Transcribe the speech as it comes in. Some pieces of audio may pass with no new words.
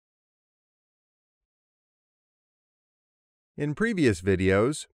In previous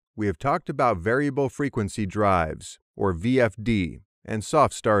videos, we have talked about variable frequency drives, or VFD, and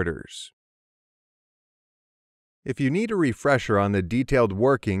soft starters. If you need a refresher on the detailed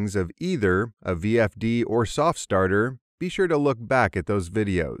workings of either a VFD or soft starter, be sure to look back at those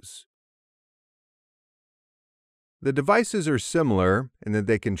videos. The devices are similar in that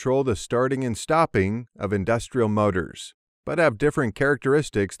they control the starting and stopping of industrial motors, but have different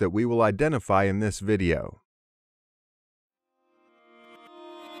characteristics that we will identify in this video.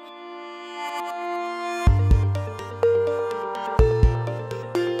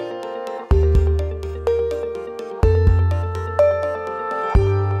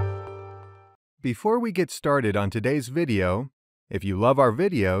 Before we get started on today's video, if you love our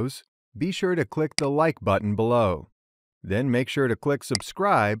videos, be sure to click the like button below. Then make sure to click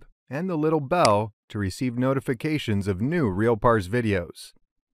subscribe and the little bell to receive notifications of new RealPars videos.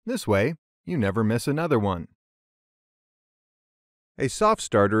 This way, you never miss another one. A soft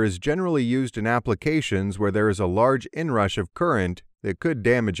starter is generally used in applications where there is a large inrush of current that could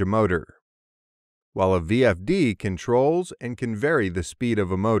damage a motor, while a VFD controls and can vary the speed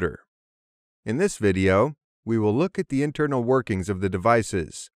of a motor. In this video, we will look at the internal workings of the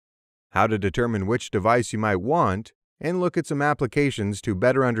devices, how to determine which device you might want, and look at some applications to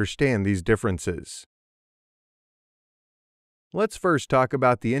better understand these differences. Let's first talk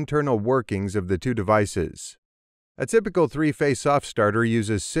about the internal workings of the two devices. A typical three-phase soft starter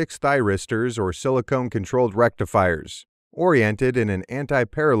uses 6 thyristors or silicone-controlled rectifiers, oriented in an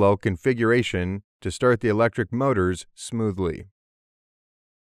anti-parallel configuration to start the electric motors smoothly.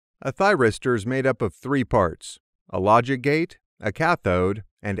 A thyristor is made up of 3 parts: a logic gate, a cathode,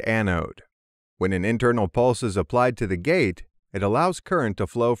 and anode. When an internal pulse is applied to the gate, it allows current to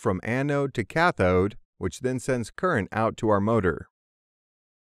flow from anode to cathode, which then sends current out to our motor.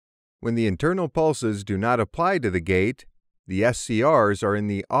 When the internal pulses do not apply to the gate, the SCRs are in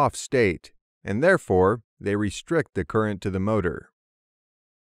the off state, and therefore they restrict the current to the motor.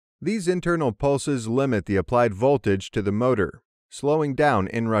 These internal pulses limit the applied voltage to the motor, slowing down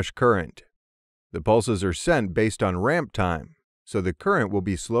inrush current. The pulses are sent based on ramp time, so the current will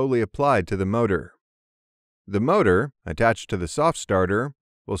be slowly applied to the motor. The motor, attached to the soft starter,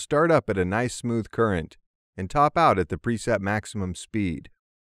 will start up at a nice smooth current and top out at the preset maximum speed.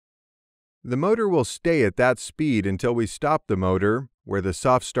 The motor will stay at that speed until we stop the motor, where the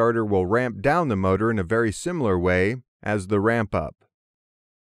soft starter will ramp down the motor in a very similar way as the ramp up.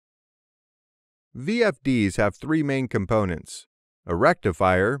 VFDs have 3 main components: a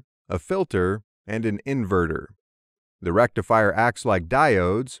rectifier, a filter, and an inverter. The rectifier acts like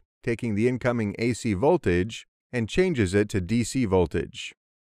diodes, taking the incoming AC voltage and changes it to DC voltage.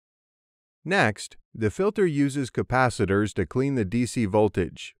 Next, the filter uses capacitors to clean the DC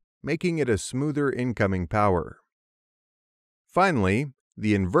voltage, making it a smoother incoming power. Finally,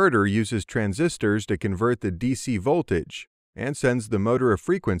 the inverter uses transistors to convert the DC voltage and sends the motor a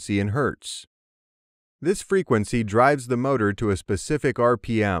frequency in hertz. This frequency drives the motor to a specific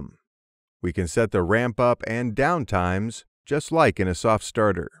RPM. We can set the ramp up and down times, just like in a soft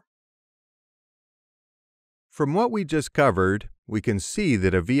starter. From what we just covered, we can see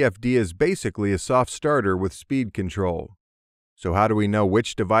that a VFD is basically a soft starter with speed control. So how do we know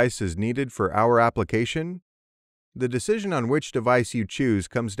which device is needed for our application? The decision on which device you choose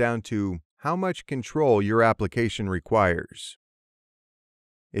comes down to how much control your application requires.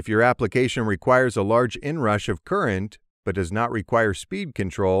 If your application requires a large inrush of current, but does not require speed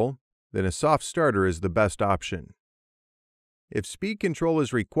control, then a soft starter is the best option. If speed control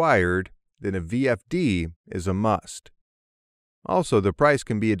is required, then a VFD is a must. Also, the price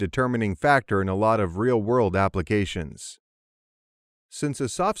can be a determining factor in a lot of real-world applications. Since a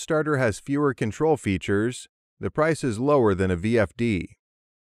soft starter has fewer control features, the price is lower than a VFD.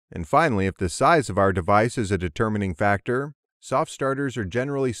 And finally, if the size of our device is a determining factor, soft starters are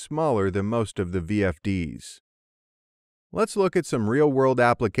generally smaller than most of the VFDs. Let's look at some real-world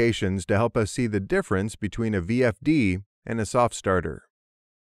applications to help us see the difference between a VFD and a soft starter.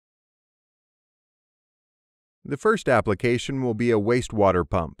 The first application will be a wastewater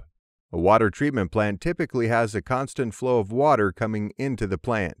pump. A water treatment plant typically has a constant flow of water coming into the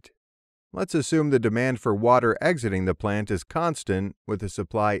plant. Let's assume the demand for water exiting the plant is constant with the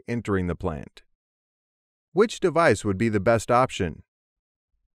supply entering the plant. Which device would be the best option?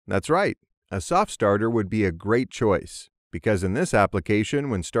 That's right, a soft starter would be a great choice, because in this application,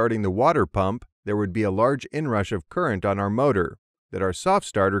 when starting the water pump, there would be a large inrush of current on our motor that our soft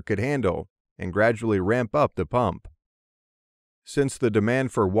starter could handle and gradually ramp up the pump. Since the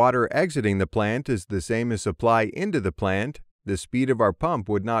demand for water exiting the plant is the same as supply into the plant, the speed of our pump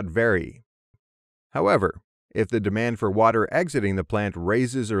would not vary. However, If the demand for water exiting the plant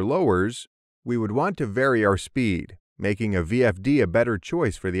raises or lowers, we would want to vary our speed, making a VFD a better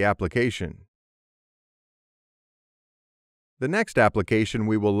choice for the application. The next application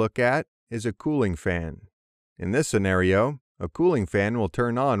we will look at is a cooling fan. In this scenario, a cooling fan will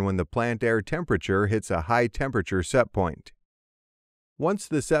turn on when the plant air temperature hits a high temperature set point. Once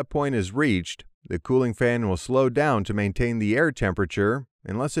the set point is reached, the cooling fan will slow down to maintain the air temperature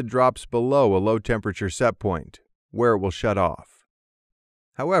unless it drops below a low temperature set point, where it will shut off.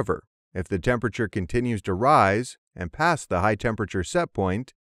 However, if the temperature continues to rise and pass the high temperature set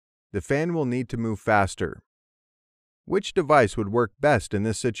point, the fan will need to move faster. Which device would work best in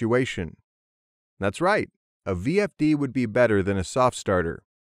this situation? That's right, a VFD would be better than a soft starter,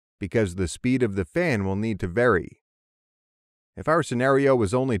 because the speed of the fan will need to vary. If our scenario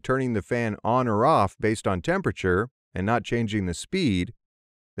was only turning the fan on or off based on temperature and not changing the speed,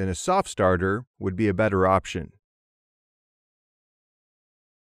 then a soft starter would be a better option.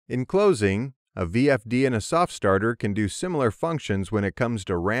 In closing, a VFD and a soft starter can do similar functions when it comes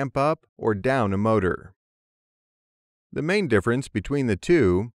to ramp up or down a motor. The main difference between the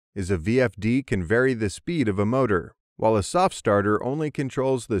two is a VFD can vary the speed of a motor, while a soft starter only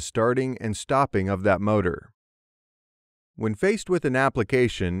controls the starting and stopping of that motor. When faced with an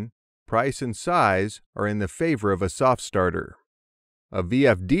application, price and size are in the favor of a soft starter. A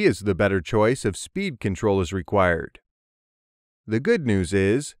VFD is the better choice if speed control is required. The good news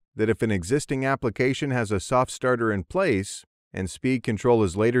is that if an existing application has a soft starter in place and speed control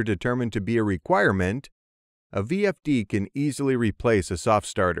is later determined to be a requirement, a VFD can easily replace a soft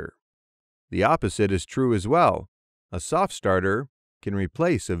starter. The opposite is true as well. A soft starter can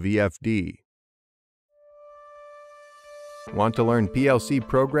replace a VFD. Want to learn PLC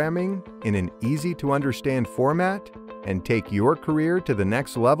programming in an easy-to-understand format and take your career to the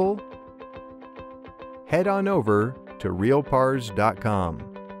next level? Head on over to realpars.com.